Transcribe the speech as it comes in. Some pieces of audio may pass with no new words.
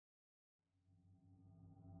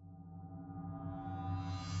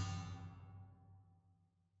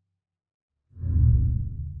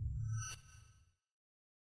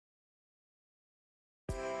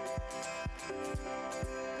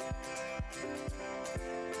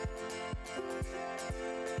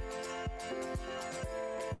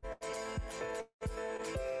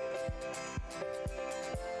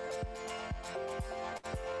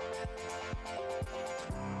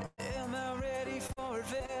Am I ready for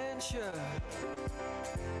adventure?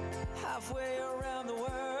 Halfway around the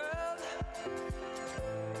world,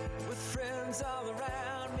 with friends all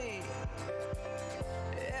around me,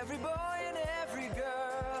 every boy and every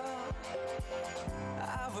girl.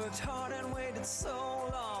 I've worked hard and waited so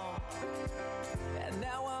long, and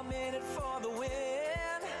now I'm in it for the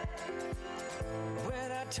win.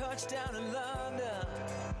 When I touch down in London,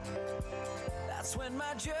 that's when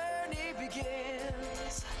my journey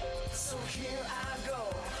begins. So here I go,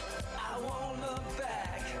 I won't look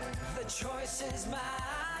back. The choice is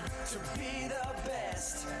mine to be the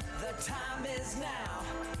best. The time is now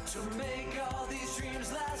to make all these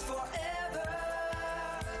dreams last forever.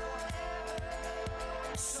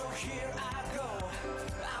 So here I go,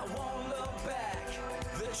 I won't look back.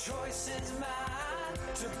 The choice is mine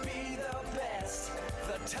to be the best.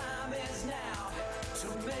 The time is now to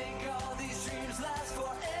make all these dreams last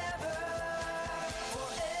forever.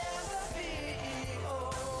 Forever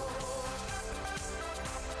BEO.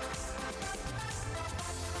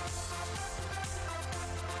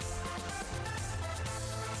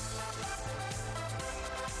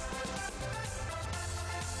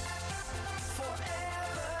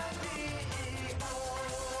 Forever BEO.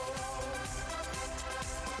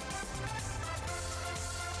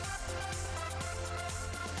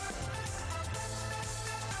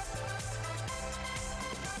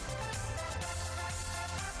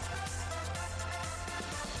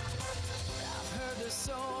 There's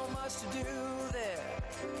so much to do there.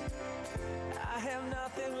 I have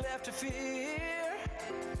nothing left to fear.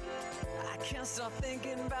 I can't stop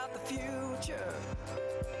thinking about the future.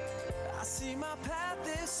 I see my path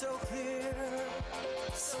is so clear.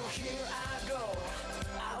 So here I go,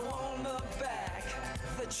 I won't look back.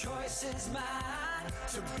 The choice is mine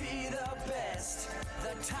to be the best.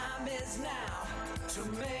 The time is now to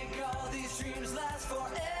make all these dreams last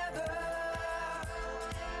forever.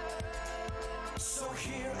 So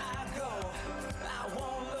here I go, I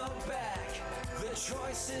won't look back. The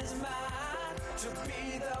choice is mine to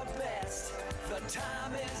be the best. The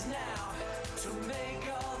time is now to make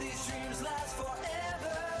all these dreams last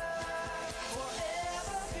forever.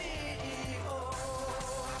 Forever BEO.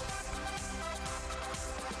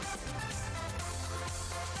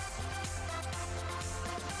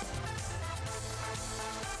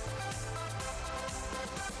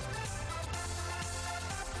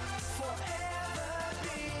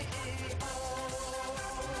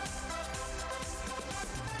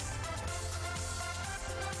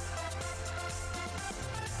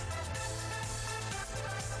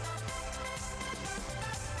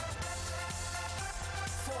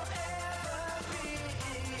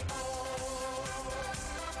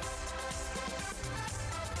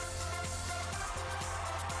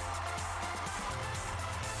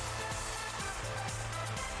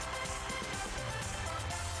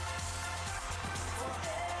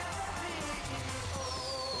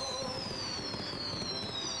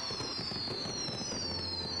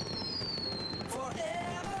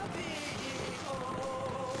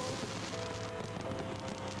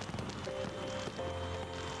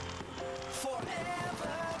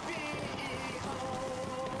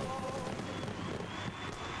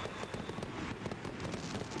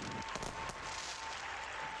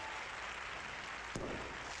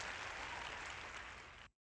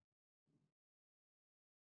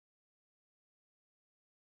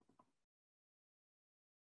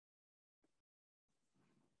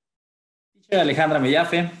 Teacher Alejandra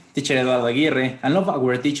Mellafe, Teacher Eduardo Aguirre, and all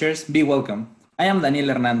our teachers, be welcome. I am Daniel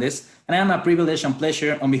Hernandez, and I am a privilege and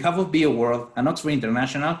pleasure on behalf of BEO World and Oxford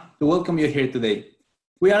International to welcome you here today.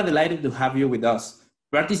 We are delighted to have you with us,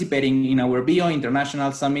 participating in our BEO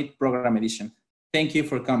International Summit Program Edition. Thank you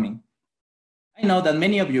for coming. I know that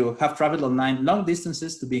many of you have traveled online long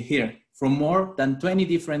distances to be here from more than 20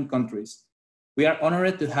 different countries. We are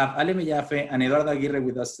honored to have Ale Mellafe and Eduardo Aguirre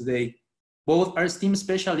with us today. Both are STEAM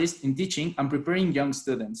specialists in teaching and preparing young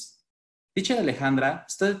students. Teacher Alejandra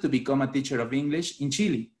studied to become a teacher of English in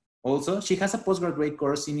Chile. Also, she has a postgraduate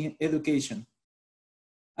course in education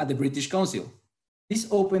at the British Council. This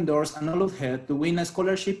opened doors and allowed her to win a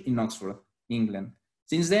scholarship in Oxford, England.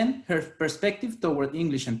 Since then, her perspective toward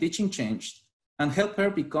English and teaching changed and helped her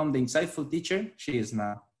become the insightful teacher she is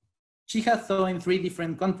now. She has taught in 3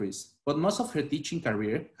 different countries, but most of her teaching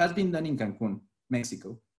career has been done in Cancun,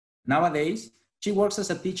 Mexico. Nowadays, she works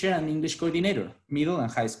as a teacher and English coordinator, middle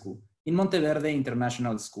and high school, in Monteverde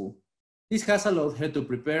International School. This has allowed her to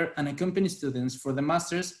prepare and accompany students for the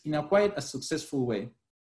Masters in a quite a successful way.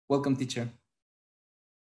 Welcome, teacher.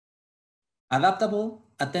 Adaptable,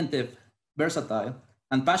 attentive, versatile,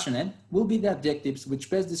 and passionate will be the adjectives which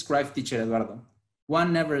best describe teacher Eduardo.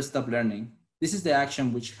 One never stops learning. This is the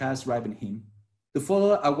action which has driven him to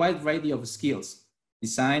follow a wide variety of skills.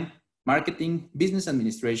 Design, marketing, business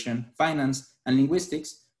administration, finance, and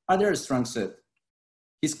linguistics are their strong suit.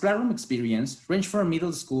 His classroom experience ranged from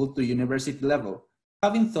middle school to university level,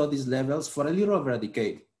 having taught these levels for a little over a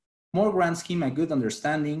decade. More grants him a good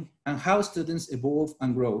understanding on how students evolve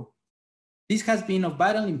and grow. This has been of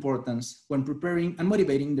vital importance when preparing and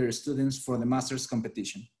motivating their students for the master's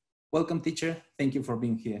competition. Welcome, teacher. Thank you for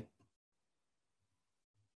being here.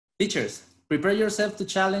 Teachers, prepare yourself to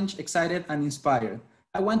challenge, excited, and inspired.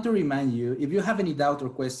 I want to remind you, if you have any doubt or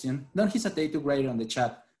question, don't hesitate to write it on the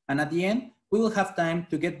chat. And at the end, we will have time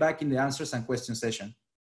to get back in the answers and question session.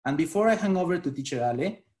 And before I hand over to teacher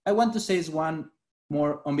Ale, I want to say one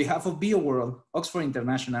more on behalf of BEOworld, Oxford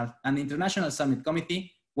International, and the International Summit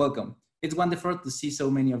Committee, welcome. It's wonderful to see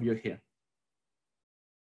so many of you here.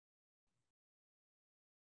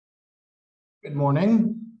 Good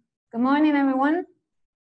morning. Good morning, everyone.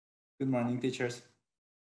 Good morning, teachers.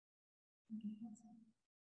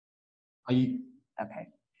 Are you okay?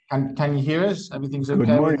 Can you hear us? Everything's okay. Good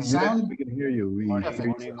morning. With the sound? We can hear you.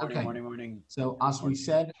 Morning. So as we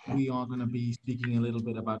said, we are going to be speaking a little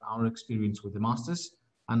bit about our experience with the Masters.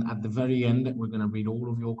 And at the very end, we're going to read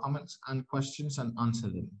all of your comments and questions and answer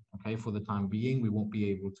them. Okay, for the time being, we won't be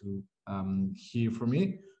able to hear from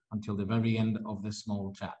you until the very end of this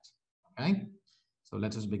small chat. Okay, so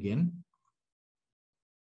let us begin.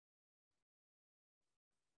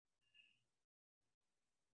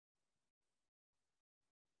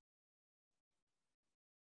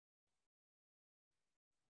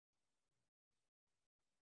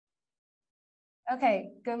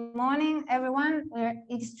 Okay, good morning, everyone. We're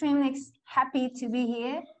extremely happy to be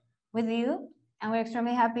here with you, and we're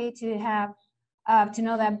extremely happy to have to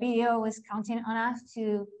know that BEO is counting on us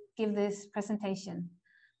to give this presentation.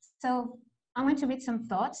 So I'm going to read some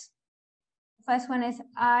thoughts. First one is,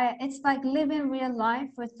 it's like living real life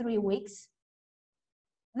for 3 weeks.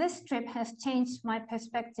 This trip has changed my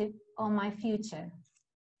perspective on my future.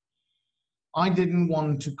 I didn't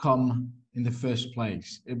want to come in the first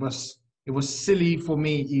place. It was silly for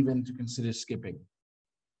me even to consider skipping.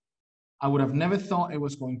 I would have never thought it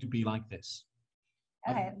was going to be like this.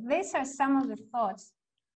 Okay, these are some of the thoughts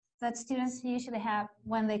that students usually have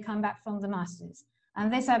when they come back from the Masters.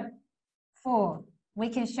 And these are 4. We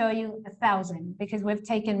can show you 1,000 because we've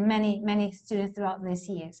taken many students throughout these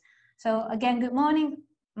years. So again, good morning.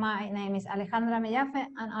 My name is Alejandra Mellafe,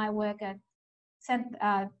 and I work at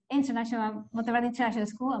Monterrey International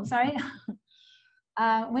School, I'm sorry,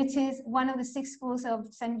 which is one of the 6 schools of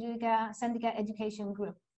Sendika Education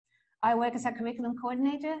Group. I work as a curriculum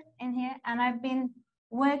coordinator in here, and I've been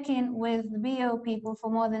working with BEO people for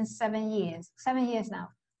more than 7 years, 7 years now.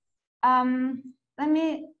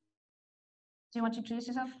 Do you want to introduce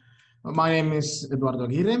yourself? My name is Eduardo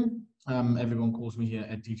Aguirre. Everyone calls me here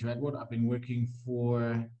at Teacher Edward. I've been working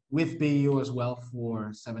with BEO as well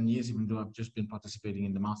for 7 years, even though I've just been participating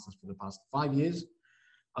in the Masters for the past 5 years.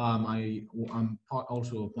 I'm part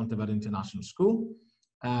also of Monterrey International School,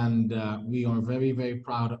 and we are very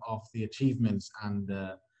proud of the achievements and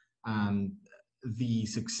the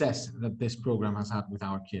success that this program has had with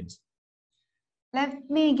our kids. Let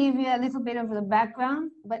me give you a little bit of the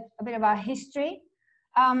background, but a bit of our history.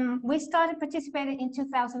 We started participating in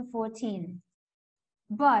 2014,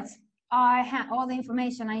 but I had all the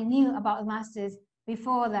information I knew about the Masters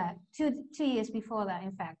before that, two years before that,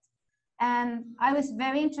 in fact. And I was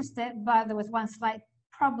very interested, but there was one slight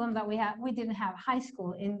problem that we had. We didn't have high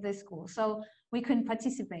school in this school, so we couldn't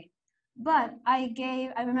participate. But I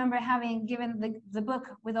remember having given the book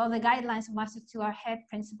with all the guidelines of Masters to our head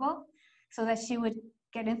principal, so that she would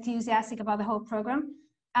get enthusiastic about the whole program.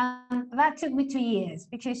 And that took me 2 years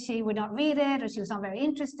because she would not read it, or she was not very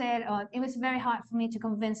interested, or it was very hard for me to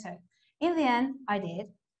convince her. In the end, I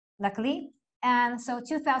did, luckily. And so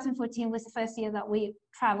 2014 was the first year that we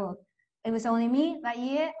traveled. It was only me that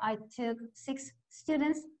year. I took 6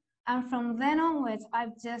 students. And from then onwards,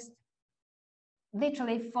 I've just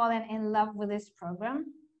literally fallen in love with this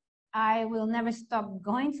program. I will never stop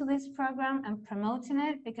going to this program and promoting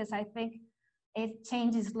it because I think it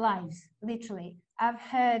changes lives, literally. I've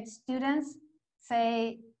heard students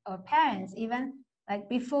say, or parents even, like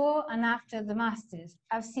before and after the Masters,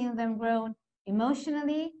 I've seen them grow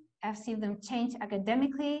emotionally, I've seen them change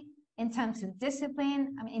academically, in terms of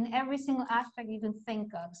discipline, I mean, in every single aspect you can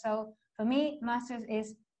think of. So for me, Masters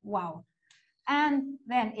is wow. And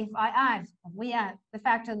then if we add the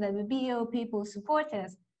factor that the BEO people support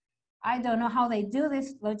us, I don't know how they do this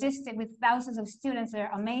logistic with thousands of students.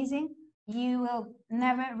 They're amazing. You will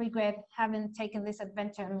never regret having taken this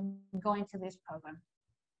adventure and going to this program.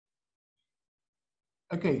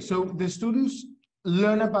 Okay, so the students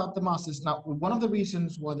learn about the masters. Now, one of the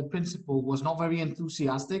reasons why the principal was not very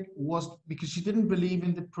enthusiastic was because she didn't believe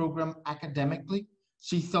in the program academically.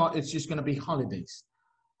 She thought it's just going to be holidays.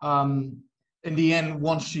 In the end,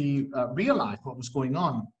 once she realized what was going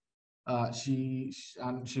on, she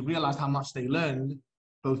realized how much they learned,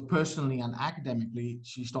 both personally and academically.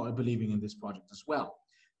 She started believing in this project as well.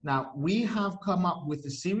 Now, we have come up with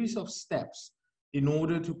a series of steps in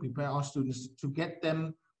order to prepare our students to get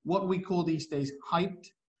them what we call these days hyped.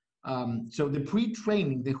 So the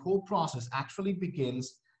pre-training, the whole process actually begins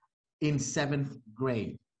in 7th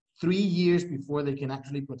grade, 3 years before they can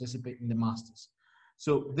actually participate in the masters.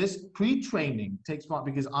 So this pre-training takes part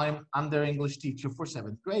because I'm their English teacher for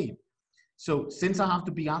 7th grade. So since I have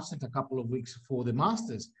to be absent a couple of weeks for the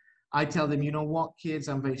masters, I tell them, you know what, kids,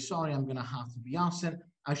 I'm very sorry, I'm gonna have to be absent.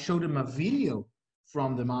 I show them a video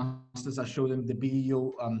from the masters. I show them the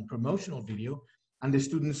BEO promotional video, and the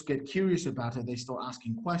students get curious about it. They start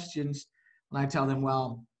asking questions, and I tell them,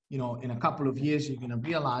 well, you know, in a couple of years, you're gonna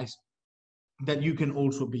realize that you can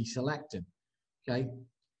also be selected, okay?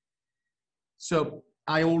 So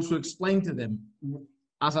I also explain to them,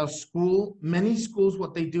 as a school, many schools,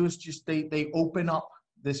 what they do is just they open up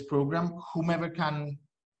this program, whomever can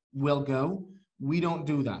will go. We don't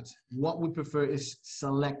do that. What we prefer is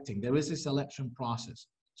selecting. There is a selection process.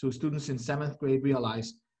 So students in 7th grade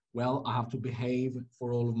realize, well, I have to behave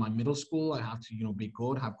for all of my middle school. I have to, you know, be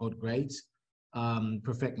good, have good grades,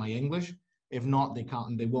 perfect my English. If not, they can't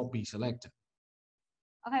and they won't be selected.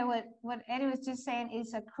 Okay, what Eddie was just saying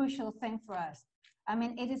is a crucial thing for us. I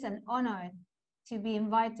mean, it is an honor to be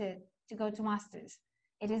invited to go to masters.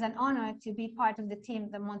 It is an honor to be part of the team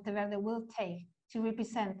that Monteverde will take to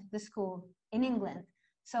represent the school in England.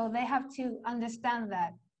 So they have to understand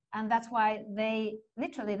that. And that's why they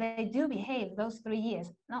do behave those 3 years.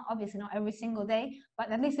 Not obviously not every single day,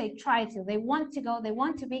 but at least they try to. They want to go, they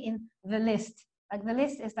want to be in the list. Like the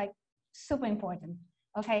list is like super important,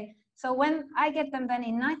 okay? So when I get them then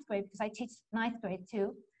in 9th grade, because I teach 9th grade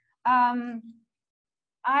too,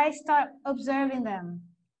 I start observing them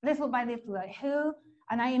little by little, like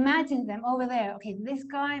and I imagine them over there. Okay, this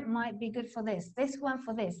guy might be good for this one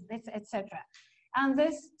for this, etc. And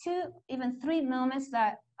there's 2, even 3 moments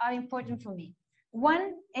that are important for me.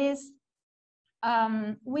 One is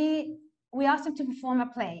we ask them to perform a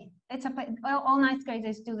play. It's a play. All 9th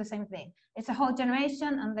graders do the same thing. It's a whole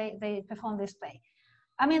generation, and they perform this play.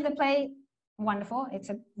 I mean, the play, wonderful. It's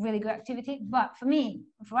a really good activity. But for me,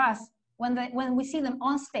 for us, when we see them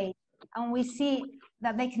on stage and we see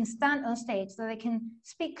that they can stand on stage, so they can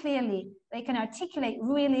speak clearly, they can articulate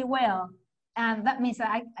really well, and that means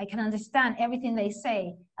that I can understand everything they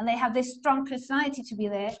say, and they have this strong personality to be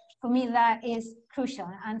there, for me that is crucial.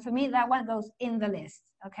 And for me, that one goes in the list,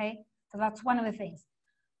 okay? So that's one of the things.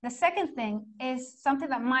 The second thing is something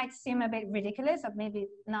that might seem a bit ridiculous or maybe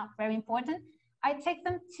not very important. I take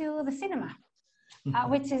them to the cinema,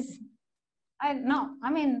 which is,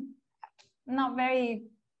 not very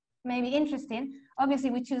maybe interesting. Obviously,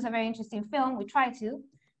 we choose a very interesting film, we try to,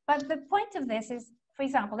 but the point of this is, for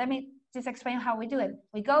example, let me just explain how we do it.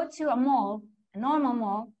 We go to a mall, a normal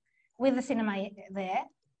mall, with the cinema there,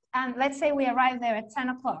 and let's say we arrive there at 10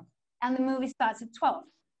 o'clock, and the movie starts at 12.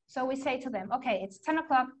 So we say to them, okay, it's 10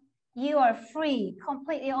 o'clock, you are free,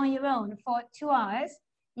 completely on your own for 2 hours.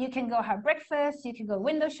 You can go have breakfast, you can go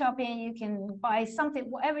window shopping, you can buy something,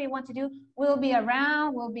 whatever you want to do. We'll be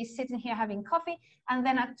around, we'll be sitting here having coffee. And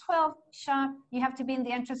then at 12 sharp, you have to be in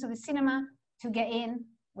the entrance of the cinema to get in.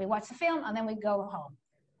 We watch the film and then we go home.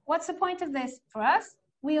 What's the point of this for us?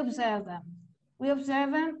 We observe them. We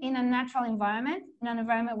observe them in a natural environment, in an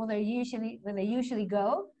environment where they usually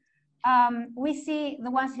go. We see the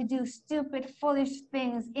ones who do stupid, foolish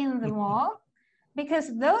things in the mall,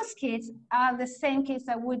 because those kids are the same kids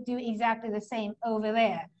that would do exactly the same over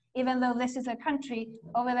there. Even though this is a country,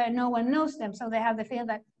 over there no one knows them, so they have the feel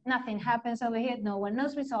that nothing happens over here, no one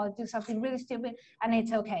knows me, so I'll do something really stupid and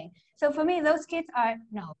it's okay. So for me, those kids are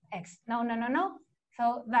no.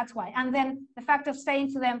 So that's why. And then the fact of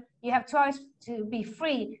saying to them, you have 2 hours to be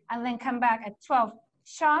free and then come back at 12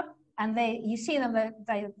 sharp, and you see them,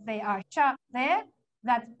 they are sharp there,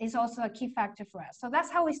 that is also a key factor for us. So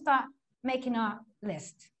that's how we start making our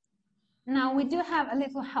list. Now we do have a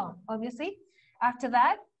little help, obviously. After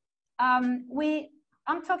that, I'm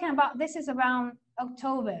talking about, this is around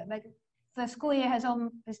October, like the school year has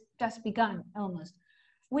just begun almost,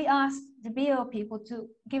 we asked the BO people to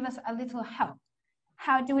give us a little help.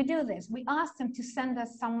 How do we do this? We asked them to send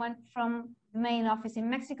us someone from the main office in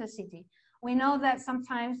Mexico City. We know that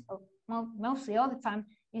sometimes, well, mostly all the time,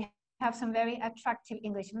 you have some very attractive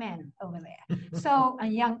English men over there, so,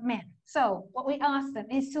 and young men. So what we asked them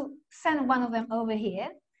is to send one of them over here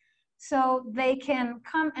so they can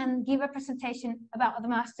come and give a presentation about the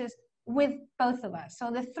masters with both of us. So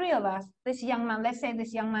the three of us, this young man, let's say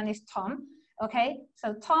this young man is Tom, okay?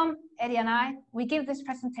 So Tom, Eddie, and I, we give this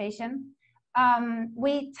presentation.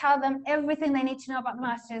 We tell them everything they need to know about the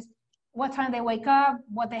masters, what time they wake up,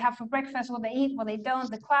 what they have for breakfast, what they eat, what they don't,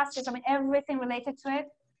 the classes, I mean, everything related to it,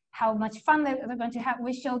 how much fun they're going to have.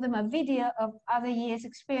 We show them a video of other years'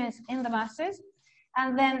 experience in the masters.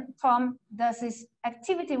 And then Tom does this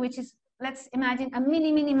activity, which is, let's imagine, a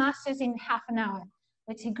mini masters in half an hour,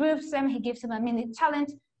 which he groups them, he gives them a minute challenge,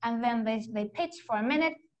 and then they pitch for a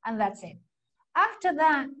minute, and that's it. After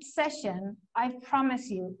that session, I promise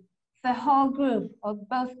you, the whole group, or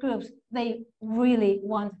both groups, they really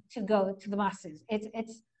want to go to the masters.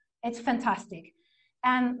 It's fantastic.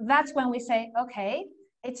 And that's when we say, okay,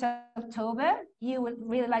 it's October, you would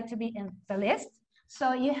really like to be in the list.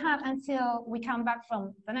 So you have until we come back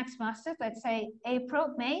from the next masters, let's say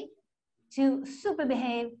April, May, to super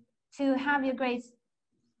behave, to have your grades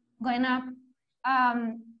going up,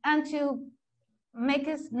 and to make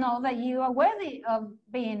us know that you are worthy of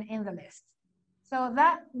being in the list. So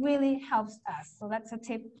that really helps us. So that's a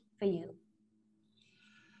tip for you.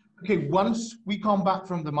 Okay, once we come back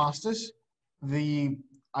from the masters,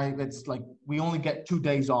 it's like we only get 2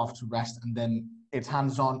 days off to rest, and then it's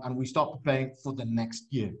hands-on, and we start preparing for the next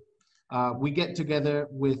year. We get together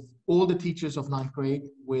with all the teachers of 9th grade,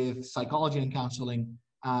 with psychology and counseling,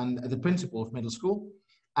 and the principal of middle school,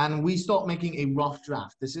 and we start making a rough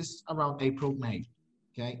draft. This is around April, May,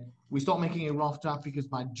 okay? We start making a rough draft because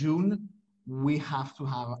by June, we have to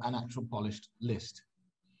have an actual polished list.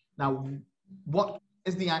 Now, what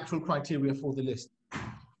is the actual criteria for the list?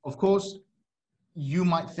 Of course, you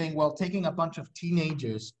might think, well, taking a bunch of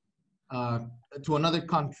teenagers to another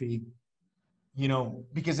country, you know,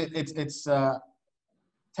 because it's 10th,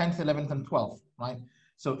 11th, and 12th, right?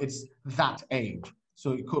 So it's that age.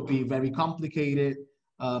 So it could be very complicated.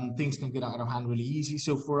 Things can get out of hand really easy.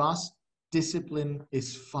 So for us, discipline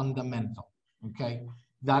is fundamental, okay?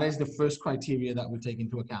 That is the first criteria that we take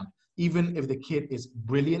into account. Even if the kid is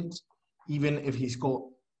brilliant, even if he's got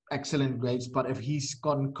excellent grades, but if he's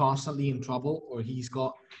gotten constantly in trouble, or he's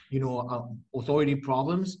got, you know, authority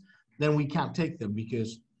problems, then we can't take them,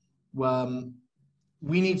 because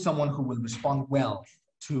we need someone who will respond well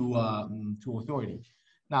to authority.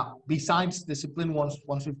 Now, besides discipline,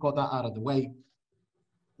 once we've got that out of the way,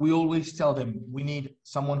 we always tell them we need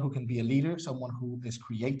someone who can be a leader, someone who is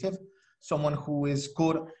creative, someone who is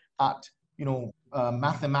good at, you know,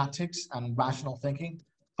 mathematics and rational thinking,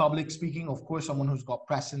 public speaking, of course, someone who's got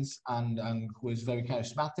presence and who is very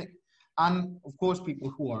charismatic, and of course, people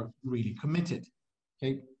who are really committed,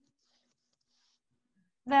 okay?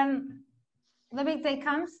 Then the big day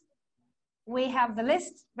comes, we have the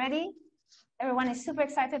list ready, everyone is super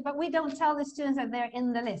excited, but we don't tell the students that they're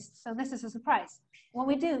in the list, so this is a surprise. What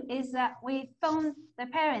we do is that we phone their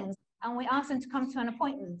parents and we ask them to come to an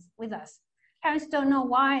appointment with us. Parents don't know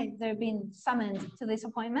why they're being summoned to this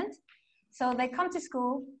appointment, so they come to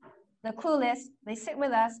school, they're clueless, they sit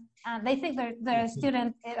with us, and they think their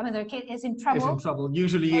student, I mean, their kid is in trouble. Is in trouble.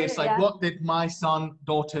 Usually it's like, what did my son,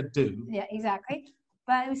 daughter do? Yeah, exactly.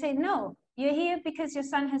 But we say, no, you're here because your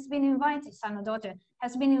son has been invited, son or daughter,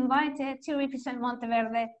 has been invited to represent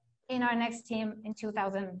Monteverde in our next team in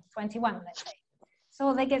 2021, let's say.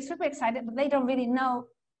 So they get super excited, but they don't really know.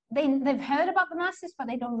 They've heard about the masters, but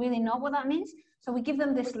they don't really know what that means. So we give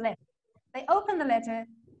them this letter. They open the letter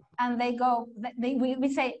and they go,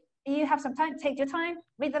 we say, you have some time, take your time,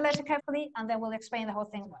 read the letter carefully, and then we'll explain the whole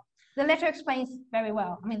thing well. The letter explains very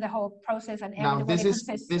well, I mean, the whole process and everything. Now, this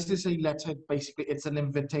is a letter, basically, it's an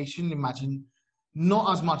invitation. Imagine,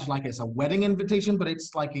 not as much like it's a wedding invitation, but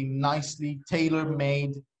it's like a nicely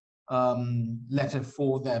tailor-made letter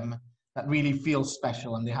for them that really feels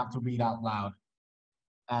special, and they have to read out loud.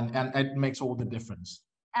 And it makes all the difference.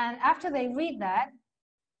 And after they read that,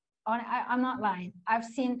 I'm not lying, I've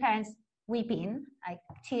seen parents weeping, like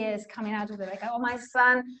tears coming out of it, like, oh, my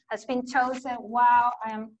son has been chosen, wow,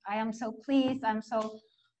 I am so pleased, I'm so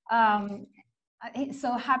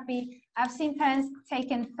happy. I've seen parents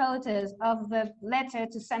taking photos of the letter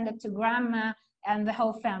to send it to grandma and the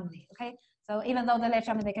whole family, okay? So even though the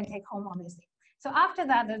letter, I mean, they can take home, obviously. So after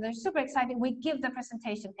that, they're super excited, we give the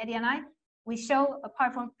presentation, Eddie and I, We show a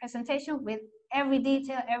PowerPoint presentation with every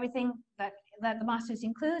detail, everything that the masters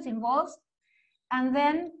involves. And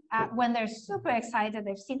then when they're super excited,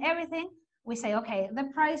 they've seen everything, we say, okay, the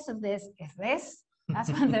price of this is this. That's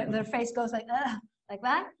when their face goes like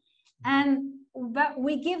that. And but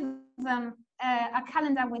we give them a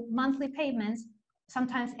calendar with monthly payments,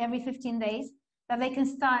 sometimes every 15 days, that they can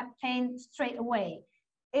start paying straight away.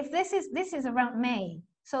 If this is around May,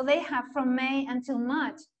 so they have from May until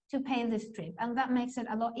March to pay this trip, and that makes it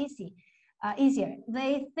a lot easier.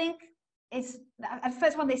 They think it's, at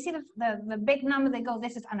first when they see the big number, they go,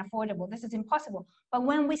 this is unaffordable, this is impossible. But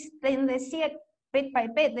when they see it bit by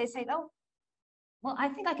bit, they say, oh, well, I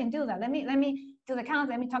think I can do that. Let me do the count.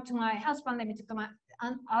 Let me talk to my husband. Let me talk to my,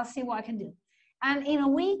 and I'll see what I can do. And in a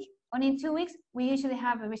week or in 2 weeks, we usually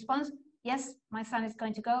have a response. Yes, my son is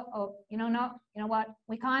going to go. Oh, no, you know what?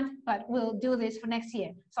 We can't, but we'll do this for next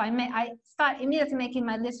year. So I start immediately making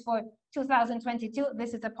my list for 2022.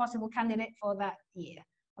 This is a possible candidate for that year.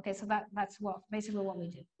 Okay, so that's basically what we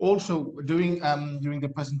do. Also, during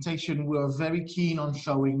the presentation, we are very keen on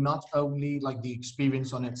showing not only like the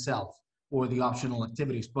experience on itself or the optional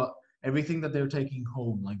activities, but everything that they're taking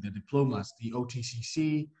home, like the diplomas, the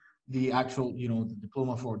OTCC, the actual, the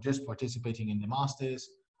diploma for just participating in the masters.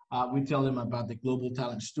 We tell them about the global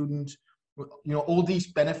talent student, all these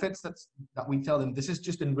benefits that we tell them. This is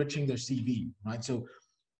just enriching their CV, right? So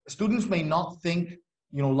students may not think,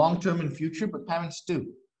 long-term in future, but parents do.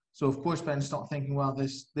 So of course, parents start thinking, well,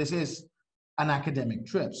 this is an academic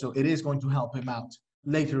trip, so it is going to help him out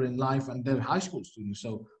later in life, and they're high school students,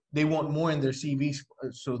 so they want more in their CVs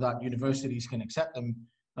so that universities can accept them.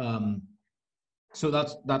 So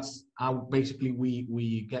that's how basically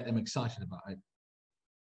we get them excited about it.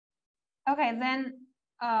 Okay, then.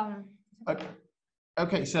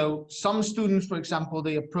 Okay, so some students, for example,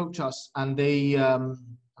 they approach us and they,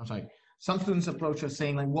 some students approach us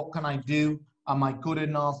saying like, what can I do? Am I good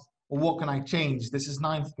enough? Or what can I change? This is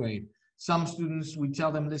 9th grade. Some students, we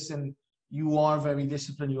tell them, listen, you are very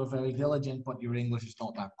disciplined, you are very diligent, but your English is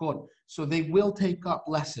not that good. So they will take up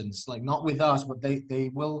lessons, like not with us, but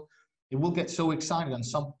they will get so excited and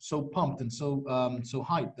so pumped and so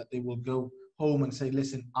hyped that they will go home and say,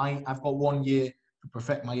 listen, I've got 1 year to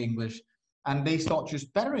perfect my English, and they start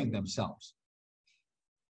just bettering themselves.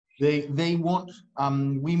 They want,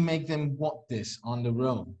 we make them want this on their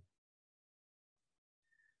own.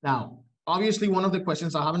 Now, obviously, one of the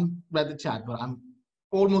questions, I haven't read the chat, but I'm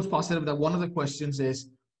almost positive that one of the questions is,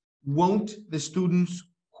 won't the students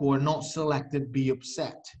who are not selected be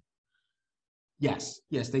upset? Yes,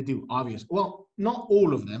 they do, obviously. Well, not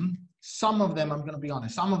all of them. Some of them, I'm going to be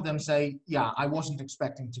honest, some of them say, yeah, I wasn't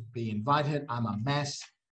expecting to be invited. I'm a mess.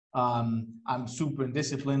 I'm super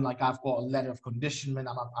indisciplined. Like I've got a letter of conditionment.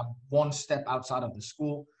 I'm 1 step outside of the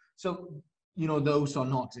school. So, those are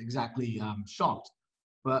not exactly shocked.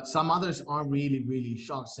 But some others are really, really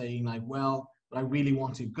shocked, saying like, well, I really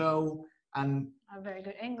want to go. And I have very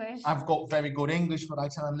good English. I've got very good English, but I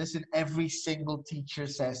tell them, listen, every single teacher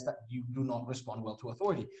says that you do not respond well to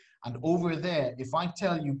authority. And over there, if I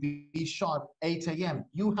tell you be sharp 8 a.m.,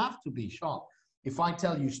 you have to be sharp. If I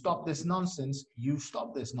tell you stop this nonsense, you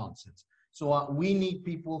stop this nonsense. So we need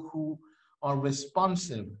people who are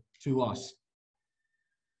responsive to us.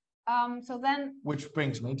 So then, which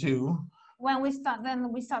brings me to when we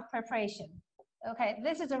start preparation. Okay,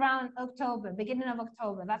 this is around October, beginning of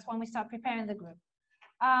October. That's when we start preparing the group.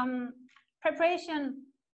 Preparation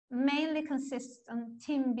mainly consists on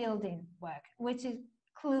team building work, which is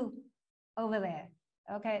clue over there.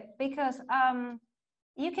 Okay, because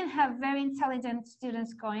you can have very intelligent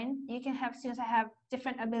students going. You can have students that have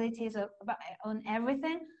different abilities on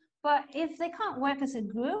everything. But if they can't work as a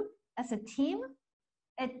group, as a team,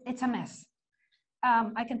 it's a mess.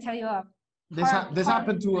 I can tell you this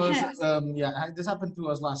happened to us. This happened to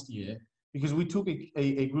us last year because we took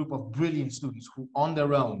a group of brilliant students who, on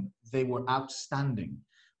their own, they were outstanding.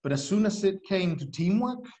 But as soon as it came to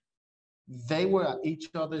teamwork, they were at each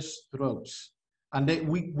other's throats. And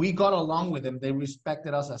we got along with them. They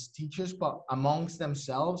respected us as teachers, but amongst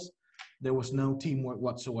themselves, there was no teamwork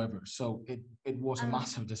whatsoever. So it was a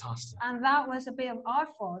massive disaster. And that was a bit of our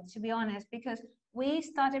fault, to be honest, because we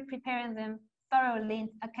started preparing them thoroughly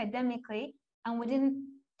academically, and we didn't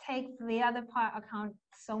take the other part account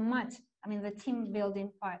so much. I mean, the team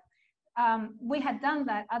building part. We had done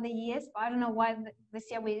that other years, but I don't know why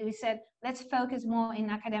this year we said, let's focus more in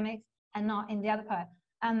academics and not in the other part.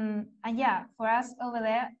 And yeah, for us over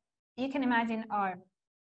there, you can imagine our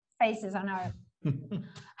faces on our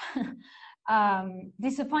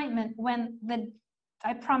disappointment when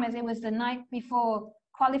I promise it was the night before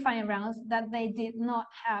qualifying rounds that they did not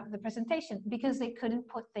have the presentation because they couldn't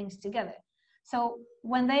put things together. So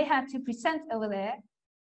when they had to present over there,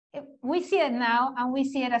 we see it now and we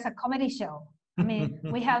see it as a comedy show. I mean,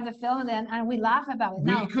 we have the film then and we laugh about it.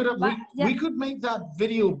 Now, we could make that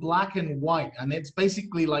video black and white, and it's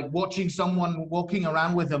basically like watching someone walking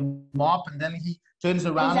around with a mop, and then he turns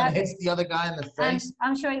around and hits the other guy in the face. And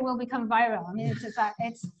I'm sure it will become viral. I mean, it's just like,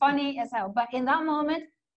 it's funny as hell. But in that moment,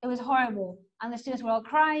 it was horrible. And the students were all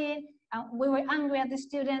crying, and we were angry at the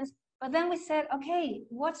students. But then we said, okay,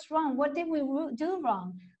 what's wrong? What did we do wrong?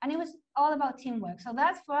 And it was all about teamwork. So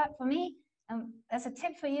that's for me, as a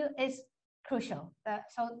tip for you, is crucial.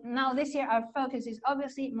 So now this year, our focus is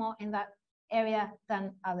obviously more in that area than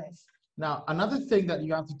others. Now, another thing that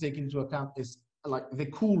you have to take into account is like the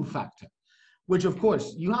cool factor, which of course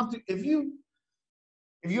you have to, if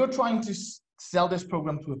you're trying to sell this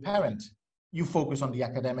program to a parent, you focus on the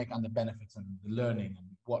academic and the benefits and the learning and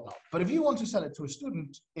whatnot. But if you want to sell it to a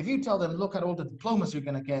student, if you tell them, look at all the diplomas you're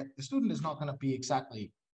going to get, the student is not going to be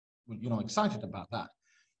exactly, excited about that.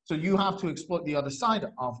 So you have to exploit the other side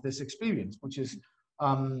of this experience, which is,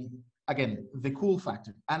 again, the cool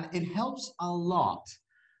factor. And it helps a lot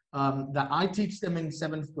that I teach them in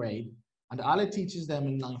 7th grade and Ale teaches them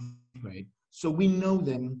in 9th grade. So we know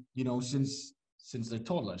them, since they're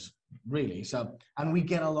toddlers, really. So, and we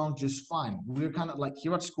get along just fine. We're kind of like,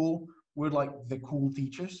 here at school, we're like the cool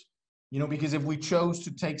teachers, because if we chose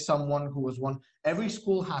to take someone who was every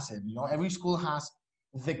school has it, every school has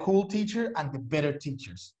the cool teacher and the better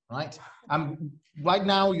teachers, right? Right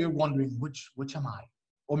now you're wondering, which am I?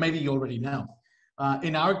 Or maybe you already know.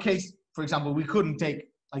 In our case, for example, we couldn't take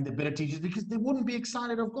like the better teachers because they wouldn't be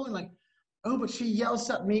excited of going like, oh, but she yells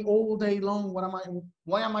at me all day long.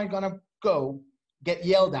 Why am I gonna go get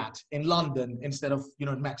yelled at in London instead of,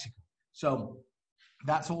 in Mexico? So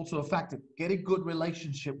that's also a factor. Get a good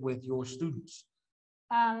relationship with your students.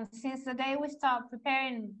 Since the day we start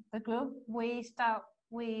preparing the group,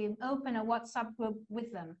 we open a WhatsApp group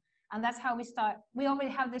with them. And that's how we start. We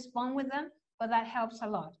already have this bond with them, but that helps a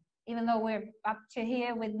lot. Even though we're up to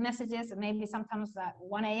here with messages, maybe sometimes at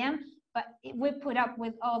 1 a.m., but we put up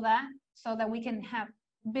with all that so that we can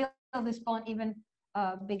build this bond even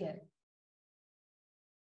bigger.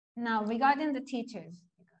 Now, regarding the teachers.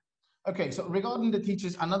 Okay, so regarding the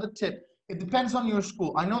teachers, another tip, it depends on your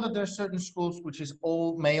school. I know that there are certain schools which is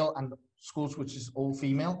all male and schools which is all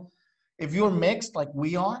female. If you're mixed like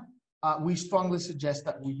we are, we strongly suggest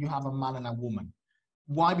that you have a man and a woman.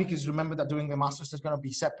 Why? Because remember that doing the masters is going to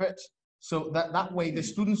be separate. So that way the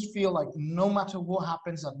students feel like no matter what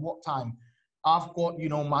happens at what time, I've got,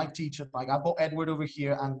 my teacher, like I've got Edward over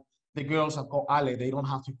here and the girls have got Ale. They don't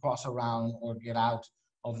have to cross around or get out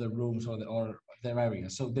of the rooms or their area.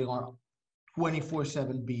 So they are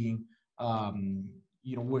 24/7 being,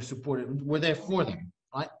 we're supported, we're there for them,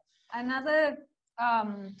 right? Another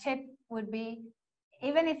tip would be,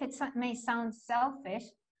 even if it may sound selfish,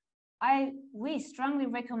 we strongly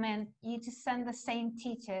recommend you to send the same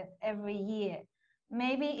teacher every year.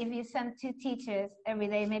 Maybe if you send 2 teachers every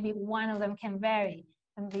day, maybe one of them can vary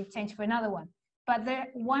and be changed for another one. But the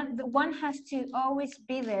one has to always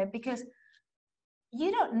be there, because you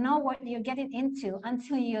don't know what you're getting into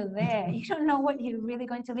until you're there. You don't know what you're really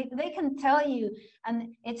going to lead. They can tell you, and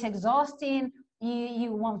it's exhausting.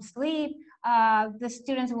 You won't sleep. The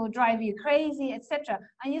students will drive you crazy, etc.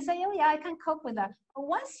 And you say, oh yeah, I can cope with that. But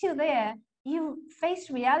once you're there, you face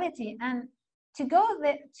reality. And to go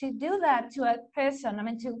there, to do that to a person,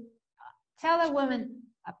 to tell a woman,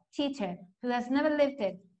 a teacher who has never lived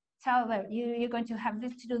it, tell her you're going to have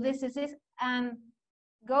this, to do this, and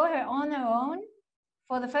go her on her own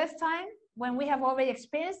for the first time when we have already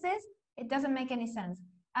experienced this, it doesn't make any sense.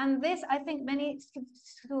 And this, I think many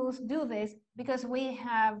schools do this because we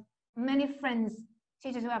have many friends,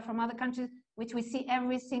 teachers who are from other countries, which we see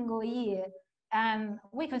every single year. And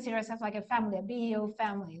we consider ourselves like a family, a BEO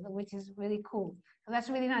family, which is really cool. So that's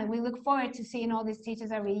really nice. We look forward to seeing all these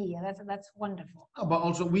teachers every year. That's wonderful. But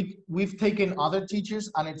also we've taken other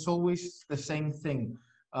teachers and it's always the same thing.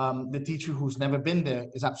 The teacher who's never been there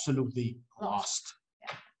is absolutely lost.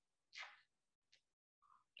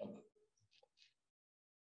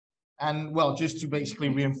 And well, just to basically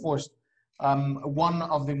reinforce, one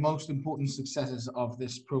of the most important successes of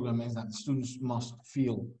this program is that the students must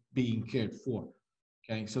feel being cared for.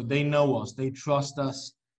 Okay, so they know us, they trust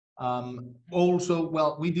us. Also,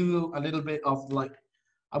 well, we do a little bit of like,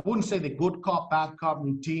 I wouldn't say the good cop, bad cop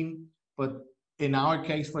routine, but in our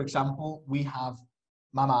case, for example, we have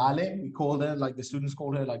Mama Ale. We call her, like the students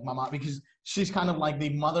call her like Mama, because she's kind of like the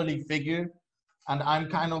motherly figure, and I'm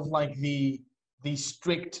kind of like the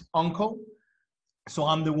strict uncle. So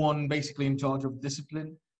I'm the one basically in charge of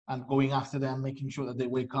discipline and going after them, making sure that they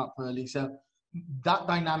wake up early. So that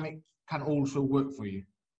dynamic can also work for you.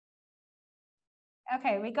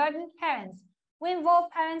 Okay, regarding parents, we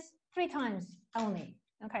involve parents 3 times only.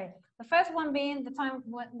 Okay, the first one being the time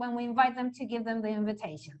when we invite them to give them the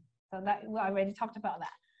invitation. So that we already talked about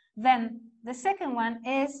that. Then the second one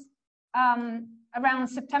is around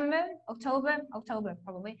September, October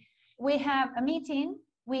probably. We have a meeting,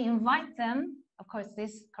 we invite them. Of course,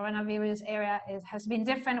 this coronavirus era has been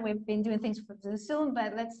different. We've been doing things for Zoom,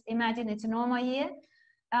 but let's imagine it's a normal year.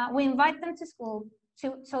 We invite them to school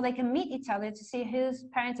so they can meet each other to see who's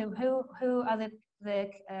parents and who are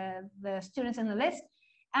the students in the list.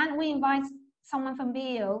 And we invite someone from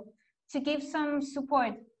BEO to give some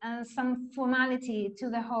support and some formality to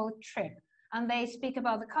the whole trip. And they speak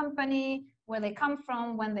about the company, where they come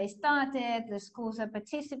from, when they started, the schools that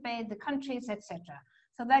participate, the countries, etc.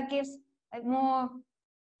 So that gives more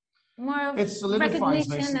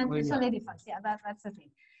recognition and solidifies. Yeah, that's the thing.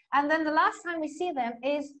 And then the last time we see them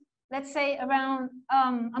is, let's say, around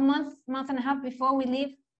a month and a half before we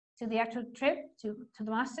leave to the actual trip to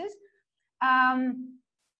the masters,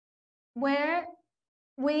 where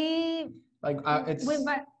we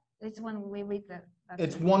it's when we read that.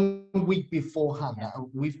 It's 1 week beforehand. Yeah.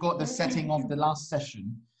 We've got the setting of the last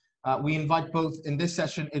session. We invite both, in this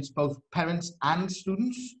session, it's both parents and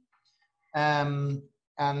students. And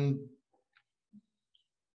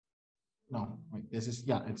no, wait, this is,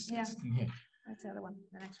 it's in here. That's the other one,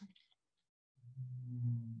 the next one.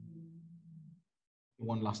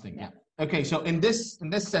 One last thing, yeah. Okay, so in this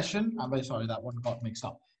session, I'm very sorry that one got mixed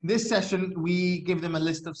up. In this session, we give them a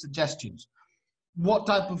list of suggestions. What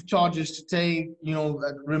type of charges to take,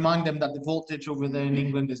 remind them that the voltage over there in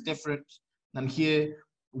England is different than here.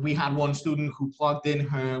 We had one student who plugged in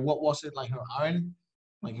her, what was it, like her iron,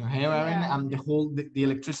 like her hair iron, and the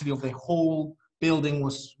electricity of the whole building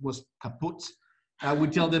was kaput. We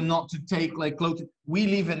tell them not to take like clothing. We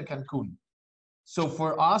live in Cancun. So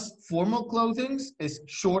for us, formal clothing is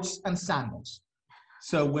shorts and sandals.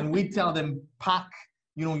 So when we tell them pack,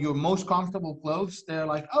 your most comfortable clothes, they're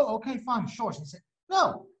like, oh, okay, fine, shorts. And say,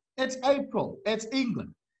 no, it's April, it's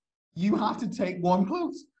England. You have to take warm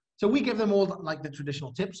clothes. So we give them all like the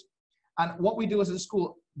traditional tips. And what we do as a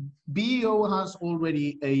school, BEO has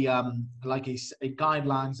already a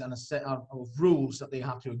guidelines and a set of rules that they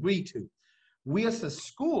have to agree to. We as a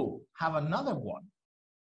school have another one,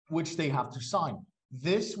 which they have to sign.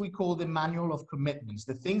 This we call the manual of commitments,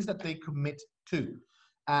 the things that they commit to.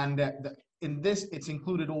 And in this, it's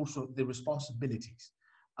included also the responsibilities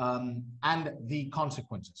and the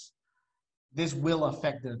consequences. This will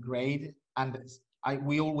affect their grade. And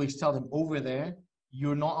we always tell them over there,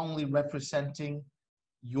 you're not only representing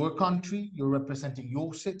your country, you're representing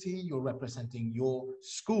your city, you're representing your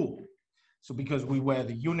school. So because we wear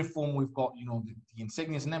the uniform, we've got, the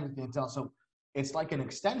insignias and everything. So it's like an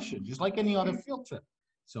extension, just like any other field trip.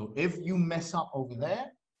 So if you mess up over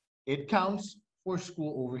there, it counts for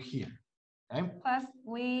school over here. Okay? Plus,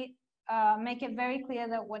 we make it very clear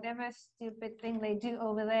that whatever stupid thing they do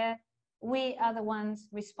over there, we are the ones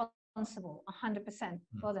responsible 100%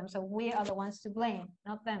 for them. So we are the ones to blame,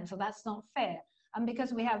 not them. So that's not fair. And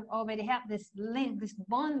because we have already had this link, this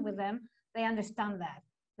bond with them, they understand that.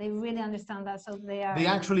 They really understand that. So they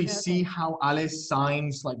actually see how Alice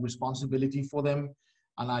signs like responsibility for them.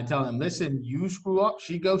 And I tell them, listen, you screw up,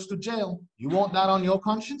 she goes to jail. You want that on your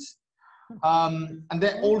conscience? And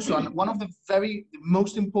then also, and one of the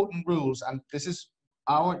most important rules, and this is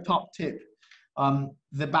our top tip,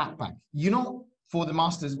 the backpack. For the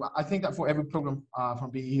masters, I think that for every program from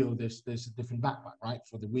BEO, there's a different backpack, right?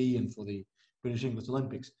 For the WE and for the British English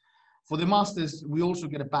Olympics. For the masters, we also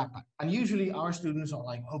get a backpack. And usually our students are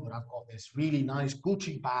like, oh, but I've got this really nice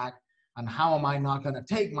Gucci bag, and how am I not going to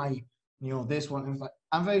take my, this one? And it's like,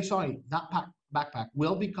 I'm very sorry, that backpack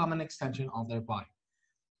will become an extension of their body.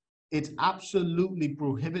 It's absolutely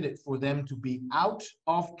prohibited for them to be out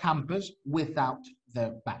of campus without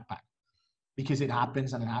their backpack, because it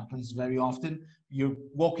happens, and it happens very often. You're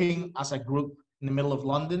walking as a group in the middle of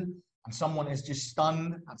London, and someone is just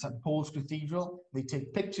stunned at St. Paul's Cathedral. They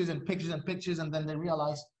take pictures and pictures and pictures, and then they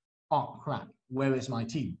realize, oh crap, where is my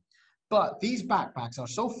team? But these backpacks are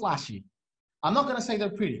so flashy. I'm not going to say they're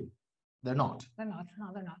pretty. They're not. They're not. No,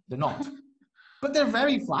 they're not. They're not. But they're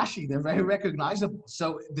very flashy. They're very recognizable.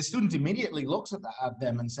 So the student immediately looks at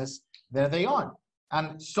them and says, there they are.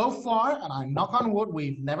 And so far, and I knock on wood,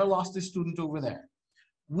 we've never lost a student over there.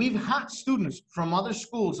 We've had students from other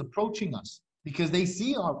schools approaching us because they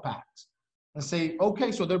see our packs and say,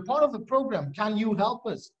 okay, so they're part of the program. Can you help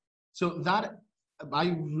us? So that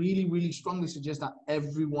I really, really strongly suggest that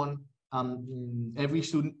everyone, every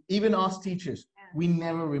student, even us teachers, we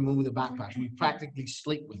never remove the backpacks. We practically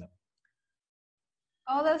sleep with them.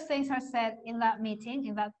 All those things are said in that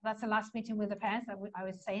meeting. That's the last meeting with the parents that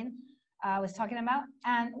I was talking about.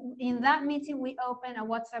 And in that meeting, we open a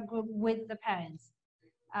WhatsApp group with the parents.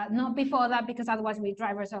 Not before that, because otherwise we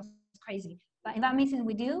drive ourselves crazy. But in that meeting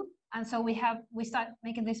we do, and so we start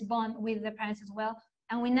making this bond with the parents as well,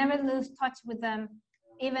 and we never lose touch with them,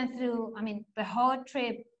 even through, I mean, the whole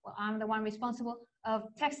trip. I'm the one responsible of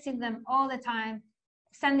texting them all the time,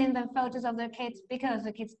 sending them photos of their kids, because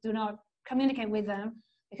the kids do not communicate with them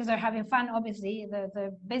because they're having fun. Obviously,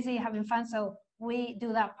 they're busy having fun, so we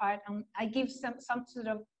do that part. And I give some sort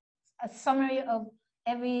of a summary of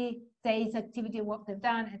every day's activity, what they've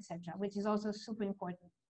done, etc., which is also super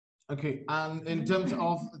important. Okay, and in terms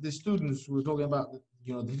of the students, we're talking about,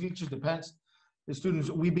 you know, the teachers, the parents, the students.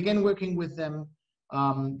 We began working with them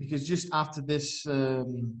because just after this,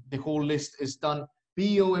 the whole list is done.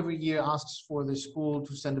 BEO every year asks for the school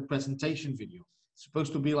to send a presentation video. It's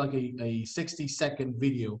supposed to be like a 60-second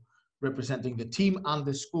video representing the team and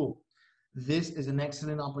the school. This is an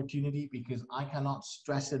excellent opportunity because I cannot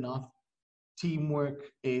stress enough, teamwork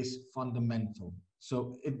is fundamental.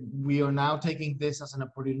 So we are now taking this as an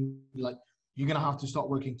opportunity, like, you're gonna have to start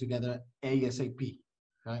working together ASAP,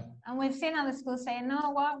 right? And we've seen other schools saying,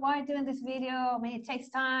 no, why are you doing this video? I mean, it takes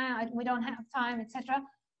time, we don't have time, etc.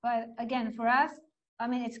 But again, for us, I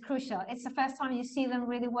mean, it's crucial. It's the first time you see them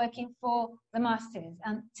really working for the masters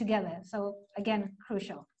and together. So again,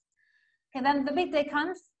 crucial. Okay, then the big day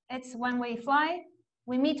comes. It's when we fly,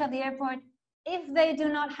 we meet at the airport. If they do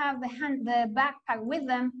not have the backpack with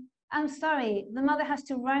them, I'm sorry, the mother has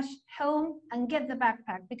to rush home and get the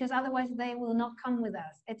backpack, because otherwise they will not come with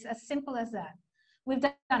us. It's as simple as that. We've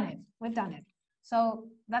done it. So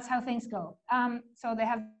that's how things go. So they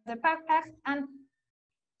have their backpacks, and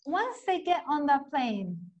once they get on the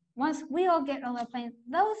plane, once we all get on the plane,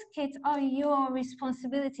 those kids are your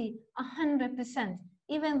responsibility 100%.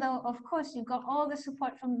 Even though, of course, you've got all the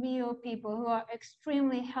support from BEO people who are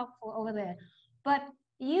extremely helpful over there. But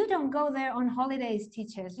you don't go there on holidays,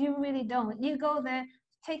 teachers. You really don't. You go there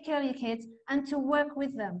to take care of your kids and to work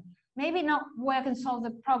with them. Maybe not work and solve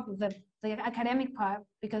the problem, the academic part,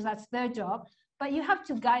 because that's their job, but you have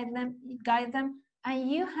to guide them,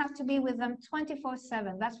 and you have to be with them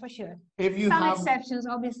 24/7, that's for sure. If you Some have exceptions,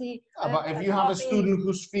 obviously. But if you have a student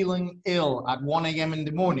who's feeling ill at 1 a.m. in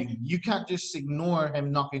the morning, you can't just ignore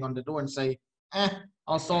him knocking on the door and say,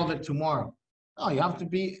 I'll solve it tomorrow. No, you have to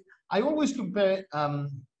be, I always compare,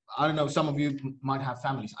 I don't know, some of you might have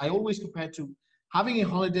families. I always compare to having a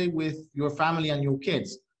holiday with your family and your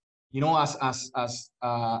kids. You know, as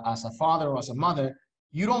a father or as a mother,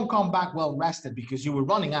 you don't come back well rested because you were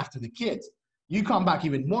running after the kids. You come back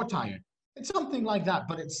even more tired. It's something like that,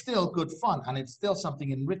 but it's still good fun, and it's still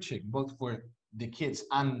something enriching, both for the kids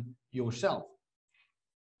and yourself.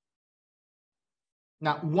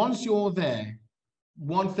 Now, once you're there,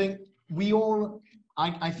 one thing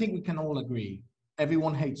I think we can all agree,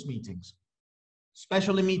 everyone hates meetings,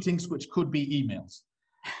 especially meetings which could be emails.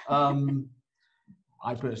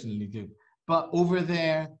 I personally do. But over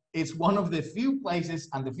there, it's one of the few places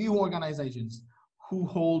and the few organizations who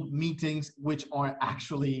hold meetings which are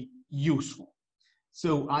actually useful.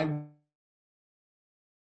 So I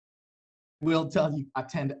will tell you,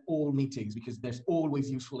 attend all meetings, because there's always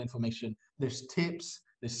useful information. There's tips,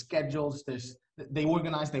 there's schedules, they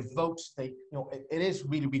organize their votes. It is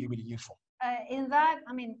really, really, really useful. In that,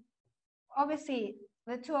 I mean, obviously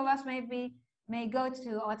the two of us may go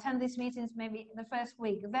to or attend these meetings maybe the first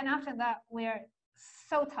week. Then after that, we're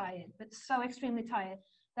so tired, but so extremely tired,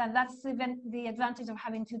 that that's the advantage of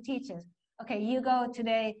having two teachers. Okay, you go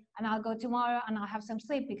today and I'll go tomorrow, and I'll have some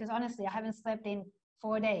sleep, because honestly, I haven't slept in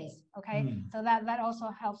 4 days. Okay, so that also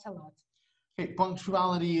helps a lot. Okay,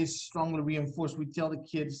 punctuality is strongly reinforced. We tell the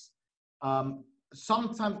kids,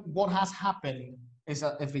 sometimes what has happened is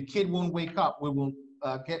that if a kid won't wake up, we will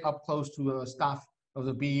get up close to the staff of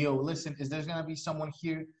the BEO. Listen, is there going to be someone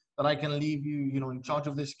here that I can leave you, in charge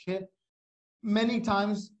of this kid? Many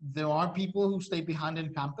times there are people who stay behind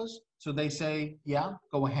in campus, so they say, yeah,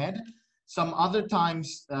 go ahead. Some other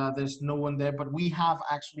times there's no one there, but we have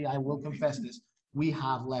actually, I will confess this, we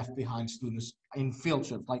have left behind students in field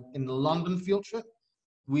trips, like in the London field trip,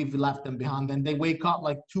 we've left them behind. Then they wake up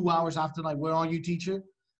like 2 hours after, like, where are you, teacher?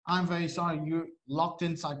 I'm very sorry, you're locked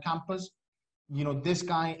inside campus. This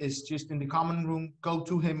guy is just in the common room. Go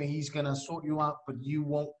to him and he's gonna sort you out, but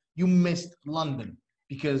you missed London.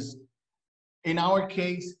 Because in our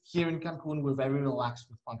case, here in Cancun, we're very relaxed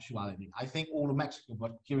with punctuality. I think all of Mexico,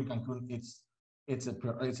 but here in Cancun, it's a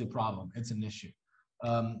problem, it's an issue.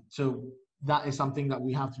 So that is something that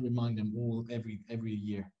we have to remind them all every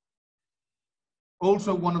year.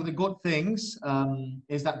 Also, one of the good things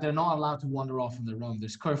is that they're not allowed to wander off on their own.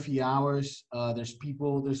 There's curfew hours, there's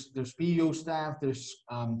people, there's BEO staff, there's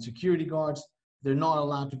security guards. They're not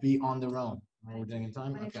allowed to be on their own. Are we doing in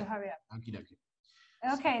time? I need to hurry up. Okie dokie.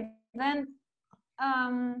 Okay, then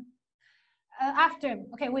after,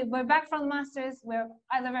 okay, we're back from the masters. We're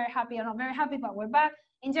either very happy or not very happy, but we're back.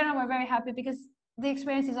 In general, we're very happy because the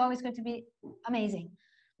experience is always going to be amazing.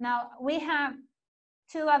 Now we have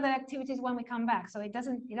 2 other activities when we come back, so it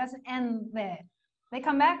doesn't end there. They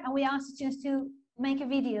come back and we ask students to make a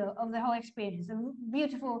video of the whole experience, a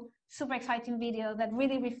beautiful, super exciting video that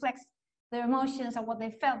really reflects their emotions and what they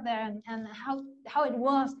felt there and how it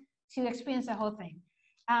was to experience the whole thing.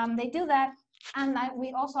 They do that, and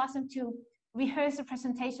we also ask them to rehearse the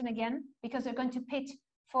presentation again because they're going to pitch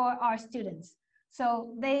for our students.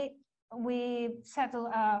 So we settle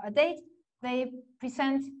a date. They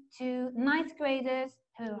present to 9th graders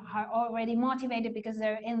who are already motivated because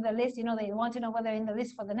they're in the list. You know, they want to know whether they're in the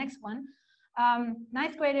list for the next one.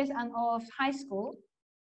 9th graders and of high school.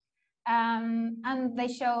 And they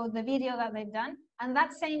show the video that they've done. And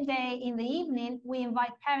that same day in the evening, we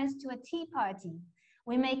invite parents to a tea party.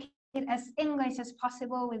 We make it as English as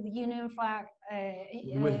possible with Union flag,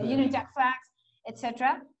 Union Jack flags,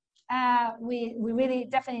 etc. We really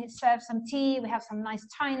definitely serve some tea. We have some nice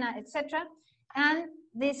china, etc. And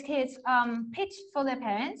these kids pitch for their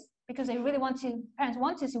parents because they really parents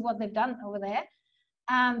want to see what they've done over there.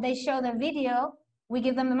 They show the video. We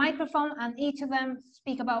give them the microphone and each of them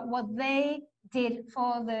speak about what they did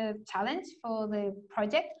for the challenge, for the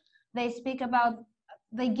project. They speak about,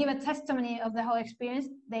 they give a testimony of the whole experience.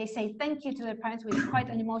 They say thank you to their parents, which is quite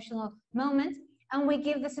an emotional moment. And we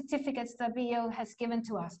give the certificates that BEO has given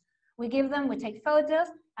to us. We give them, we take photos,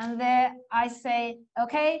 and there I say,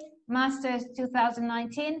 okay, Masters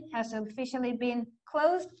 2019 has officially been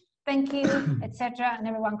closed. Thank you, etc. And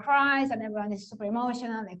everyone cries and everyone is super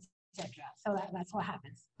emotional, etc. So that's what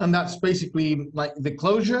happens. And that's basically like the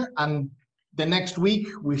closure, and the next week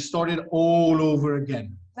we started all over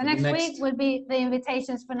again. The next week will be the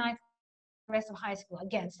invitations for the rest of high school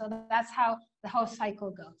again. So that's how the whole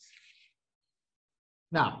cycle goes.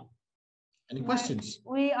 Now, any questions?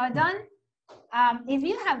 We are done. If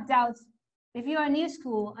you have doubts, if you're a new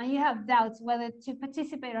school and you have doubts whether to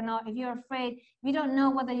participate or not, if you're afraid, if you don't know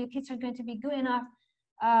whether your kids are going to be good enough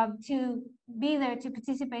to be there, to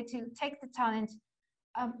participate, to take the challenge,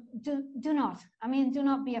 do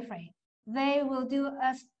not be afraid. They will do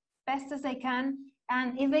as best as they can,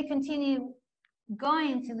 and if they continue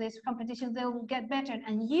going to this competition, they will get better,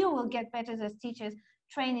 and you will get better as teachers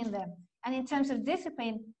training them. And in terms of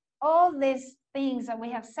discipline, all these things that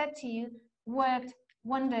we have said to you worked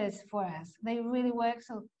wonders for us. They really work,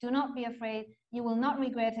 so do not be afraid. You will not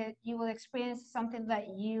regret it. You will experience something that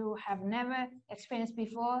you have never experienced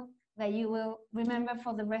before, that you will remember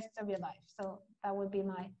for the rest of your life. So that would be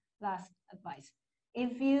my last advice.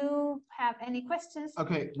 If you have any questions,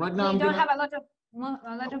 okay, right now we don't have a lot of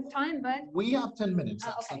time, but we have 10 minutes.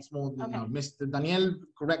 That's more than enough. Mr. Daniel,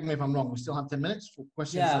 correct me if I'm wrong. We still have 10 minutes for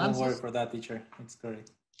questions and answers. Don't worry for that, teacher. It's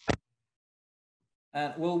correct.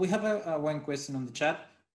 Well, we have one question on the chat.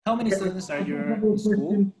 How many students are your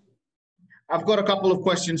school? I've got a couple of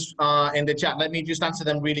questions in the chat. Let me just answer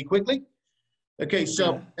them really quickly. Okay,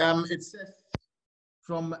 so it says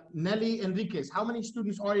from Nelly Enriquez, how many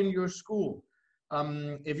students are in your school?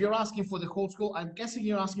 If you're asking for the whole school, I'm guessing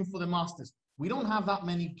you're asking for the masters. We don't have that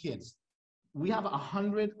many kids. We have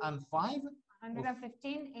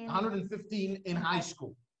 115 in high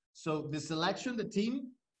school. So the selection, the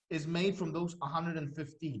team is made from those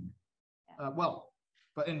 115.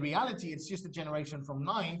 But in reality, it's just a generation from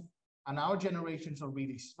 9th, and our generations are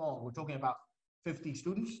really small. We're talking about 50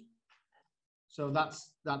 students. So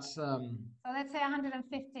that's so let's say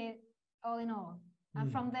 150 all in all,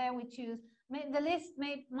 and from there we choose. The list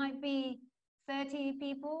might be 30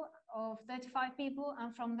 people or 35 people,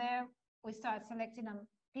 and from there we start selecting them.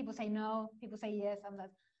 People say no, people say yes, and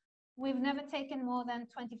that. We've never taken more than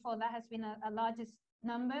 24. That has been a largest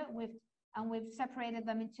number. We've separated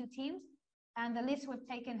them in 2 teams, and the list we've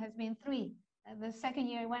taken has been 3. The second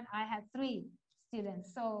year I went, I had 3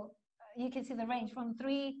 students. So you can see the range from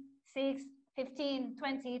 3, 6, 15,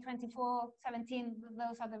 20, 24, 17.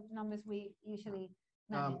 Those are the numbers we usually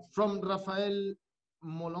manage. From Rafael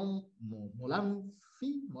Molanfi,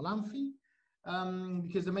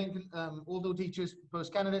 because the main, although teachers propose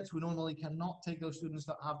candidates, we normally cannot take those students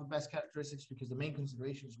that have the best characteristics because the main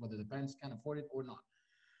consideration is whether the parents can afford it or not.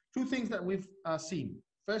 2 things that we've seen.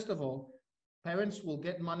 First of all, parents will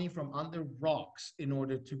get money from under rocks in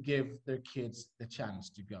order to give their kids the chance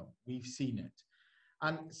to go. We've seen it.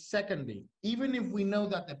 And secondly, even if we know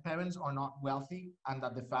that the parents are not wealthy and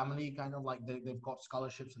that the family kind of like they've got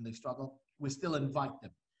scholarships and they struggle, we still invite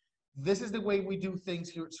them. This is the way we do things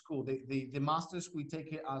here at school. The masters, we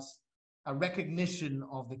take it as a recognition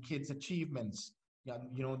of the kids' achievements, yeah,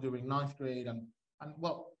 you know, during ninth grade and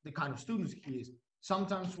well, the kind of students he is.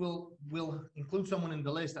 Sometimes we'll include someone in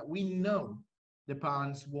the list that we know the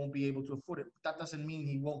parents won't be able to afford it. That doesn't mean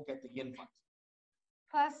he won't get the infant.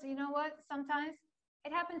 Plus, you know what? Sometimes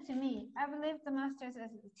it happened to me. I've lived the master's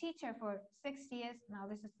as a teacher for 6 years. Now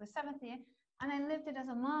this is the 7th year. And I lived it as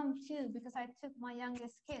a mom too, because I took my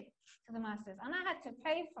youngest kid to the master's and I had to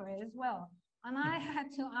pay for it as well. And I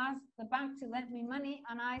had to ask the bank to lend me money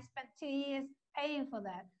and I spent 2 years paying for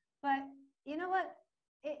that. But you know what?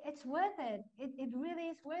 It's worth it. It really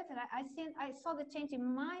is worth it. I saw the change in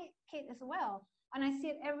my kid as well. And I see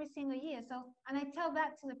it every single year. So, and I tell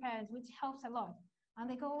that to the parents, which helps a lot. And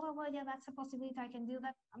they go, oh, well, yeah, that's a possibility. I can do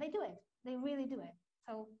that. And they do it. They really do it.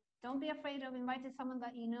 So don't be afraid of inviting someone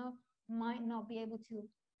that you know might not be able to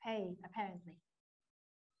pay, apparently.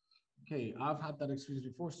 Okay, I've had that experience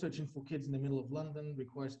before. Searching for kids in the middle of London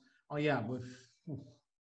requires, oh yeah, but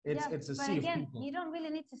it's a sea of people. You don't really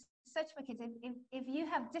need to search for kids. If you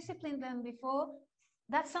have disciplined them before,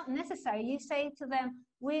 that's not necessary. You say to them,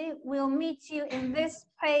 we will meet you in this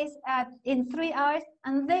place in 3 hours,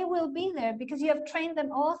 and they will be there because you have trained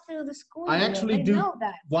them all through the school year. I actually they do. Know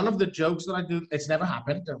that. One of the jokes that I do, it's never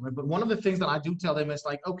happened, but one of the things that I do tell them is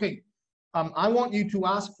like, okay, I want you to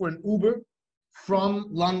ask for an Uber from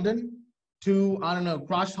London to, I don't know,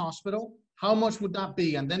 Christ Hospital. How much would that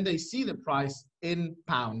be? And then they see the price in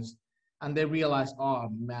pounds and they realize, oh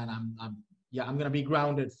man, I'm going to be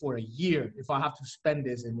grounded for a year if I have to spend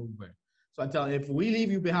this in Uber. So I tell them, if we leave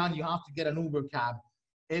you behind, you have to get an Uber cab.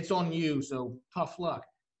 It's on you. So tough luck.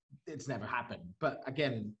 It's never happened. But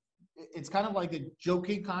again, it's kind of like a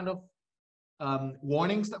joking kind of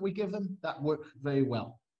warnings that we give them that work very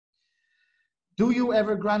well. Do you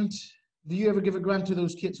ever give a grant to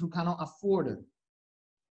those kids who cannot afford it?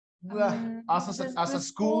 As a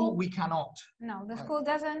school, we cannot. No, the school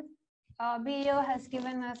doesn't. BEO has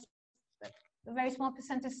given us a very small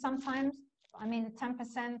percentage sometimes. I mean,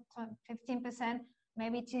 10%, 15%,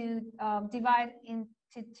 maybe to divide into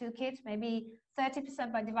 2 kids, maybe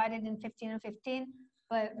 30% by divided in 15 and 15,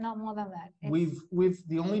 but not more than that. We've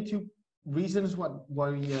the only 2 reasons why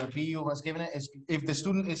BEO has given it is if the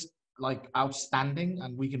student is like outstanding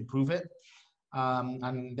and we can prove it,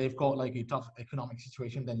 and they've got like a tough economic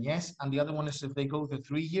situation, then yes. And the other one is if they go the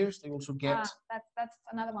 3 years, they also get. That's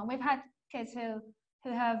another one. We've had kids who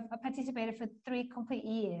have participated for 3 complete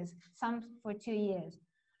years, some for 2 years,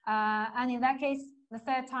 and in that case, the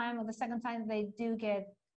 3rd time or the 2nd time, they do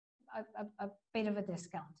get a bit of a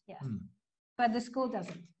discount. Yes, but the school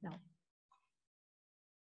doesn't. No.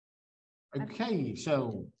 Okay.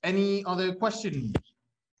 So, any other questions?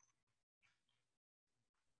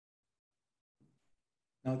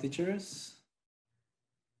 No, teachers?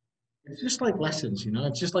 It's just like lessons, you know.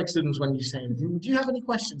 It's just like students when you say, "Do you have any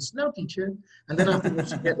questions?" "No, teacher." And then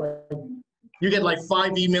afterwards you get like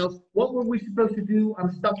 5 emails. "What were we supposed to do?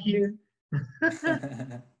 I'm stuck here."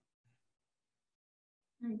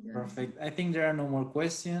 Perfect. I think there are no more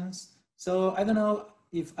questions. So I don't know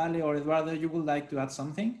if Ale or Eduardo, you would like to add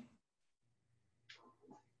something?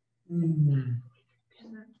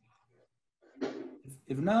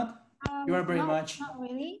 If not, you are very much. Not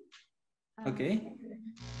really. Okay.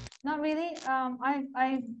 Not really.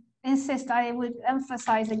 I insist, I would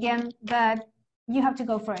emphasize again that you have to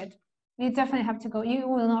go for it. You definitely have to go. You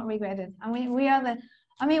will not regret it. I mean, we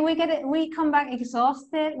get it. We come back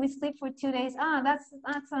exhausted. We sleep for 2 days.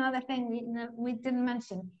 That's another thing we didn't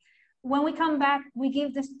mention. When we come back, we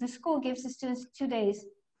give the school gives the students 2 days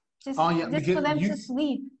just for them to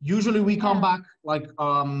sleep. Usually we come back like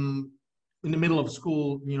in the middle of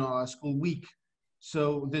school, you know, a school week.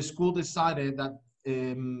 So the school decided that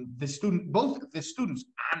both the students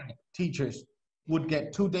and teachers would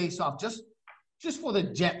get 2 days off just for the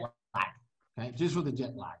jet lag, okay? Just for the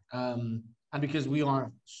jet lag, and because we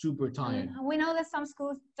are super tired. We know that some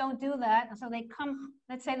schools don't do that, so they come.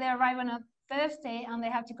 Let's say they arrive on a Thursday and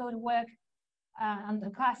they have to go to work on the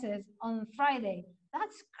classes on Friday.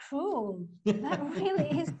 That's cruel. That really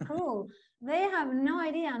is cruel. They have no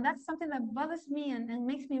idea, and that's something that bothers me and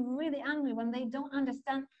makes me really angry when they don't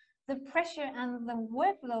understand the pressure and the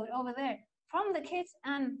workload over there from the kids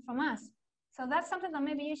and from us. So that's something that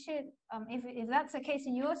maybe you should, if that's the case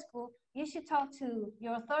in your school, you should talk to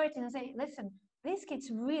your authority and say, listen, these kids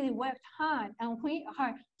really worked hard and we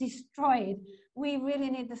are destroyed. We really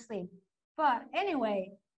need to sleep. But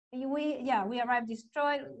anyway, we arrived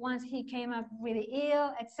destroyed once he came up really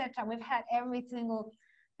ill, etc. We've had every single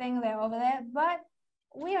thing there over there, but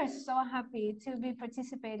we are so happy to be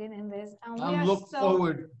participating in this, and we I are look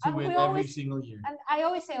forward to it every single year. And I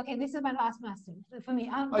always say, okay, this is my last master for me.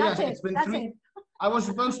 Oh, that's yeah, it. it's been That's 3. it. I was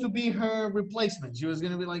supposed to be her replacement. She was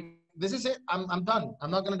going to be like, this is it. I'm done.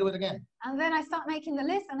 I'm not going to do it again. And then I start making the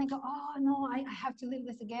list, and I go, oh no, I have to leave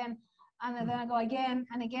this again. And then I go again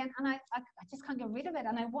and again, and I just can't get rid of it,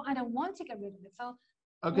 and I don't want to get rid of it. So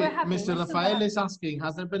okay, Mr. Rafael is happy. asking,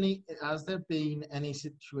 has there been any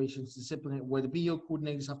situations disciplinary where the BEO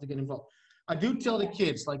coordinators have to get involved? I do tell the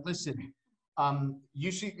kids, like, listen,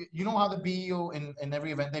 you see, you know how the BEO in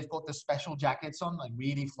every event they've got the special jackets on, like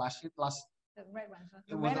really flashy, the red ones,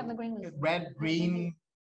 the red and the green ones. Red, green.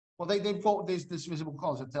 Well, they've got this visible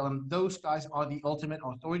colors. I tell them those guys are the ultimate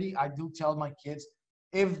authority. I do tell my kids,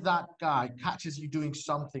 if that guy catches you doing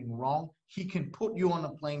something wrong, he can put you on a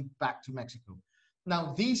plane back to Mexico.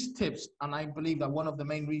 Now, these tips, and I believe that one of the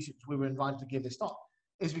main reasons we were invited to give this talk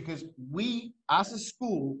is because we, as a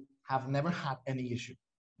school, have never had any issue.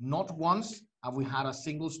 Not once have we had a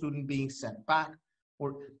single student being sent back.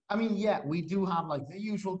 Or, I mean, yeah, we do have like the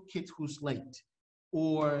usual kid who's late,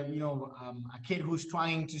 or, you know, a kid who's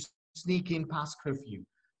trying to sneak in past curfew,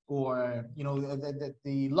 or, you know,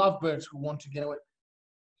 the lovebirds who want to get away.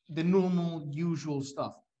 The normal, usual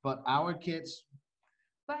stuff. But our kids.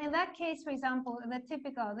 But in that case, for example, the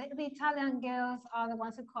typical, the Italian girls are the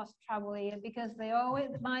ones who cause trouble here because they always,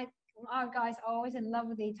 our guys are always in love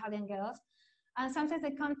with the Italian girls. And sometimes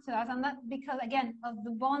they come to us, and that because, again, of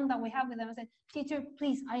the bond that we have with them, I say, teacher,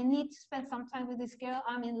 please, I need to spend some time with this girl.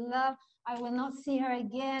 I'm in love. I will not see her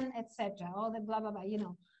again, etc. All the blah, blah, blah, you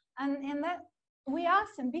know. And in that, we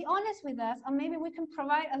ask them, be honest with us, and maybe we can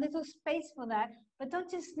provide a little space for that, but don't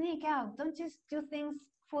just sneak out. Don't just do things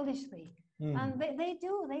foolishly. And they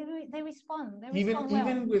do, they respond. They respond well.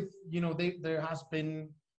 Even with, you know, there has been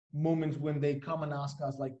moments when they come and ask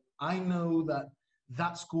us, like, I know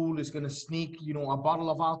that school is going to sneak, you know, a bottle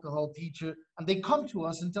of alcohol, teacher, and they come to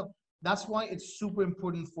us and tell. That's why it's super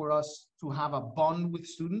important for us to have a bond with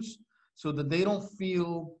students so that they don't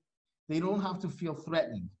have to feel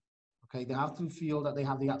threatened. Okay, they have to feel that they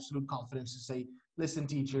have the absolute confidence to say, listen,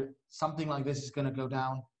 teacher, something like this is going to go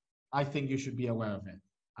down. I think you should be aware of it.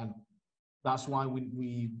 And that's why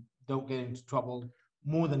we don't get into trouble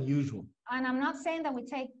more than usual. And I'm not saying that we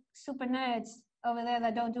take super nerds over there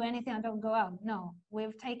that don't do anything and don't go out. No,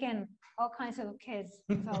 we've taken all kinds of kids.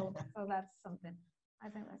 So that's something. I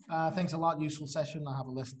think that's something. Thanks a lot. Useful session. I have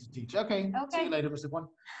a lesson to teach. Okay. See you later, Mr. Juan.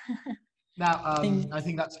 Now, I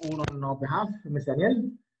think that's all on our behalf. Ms. Danielle.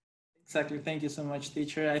 Exactly. Thank you so much,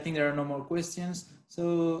 teacher. I think there are no more questions.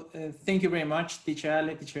 So thank you very much, teacher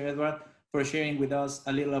Ale, teacher Edward, for sharing with us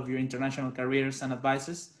a little of your international careers and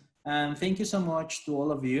advices. And thank you so much to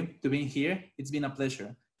all of you to being here. It's been a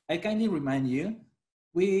pleasure. I kindly remind you,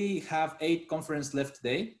 we have 8 conferences left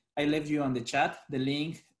today. I left you on the chat the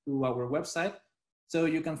link to our website, so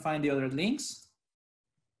you can find the other links.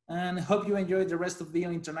 And hope you enjoyed the rest of the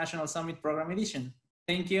International Summit Program Edition.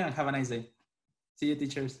 Thank you and have a nice day. See you,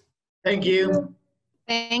 teachers. Thank you.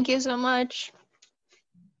 Thank you so much.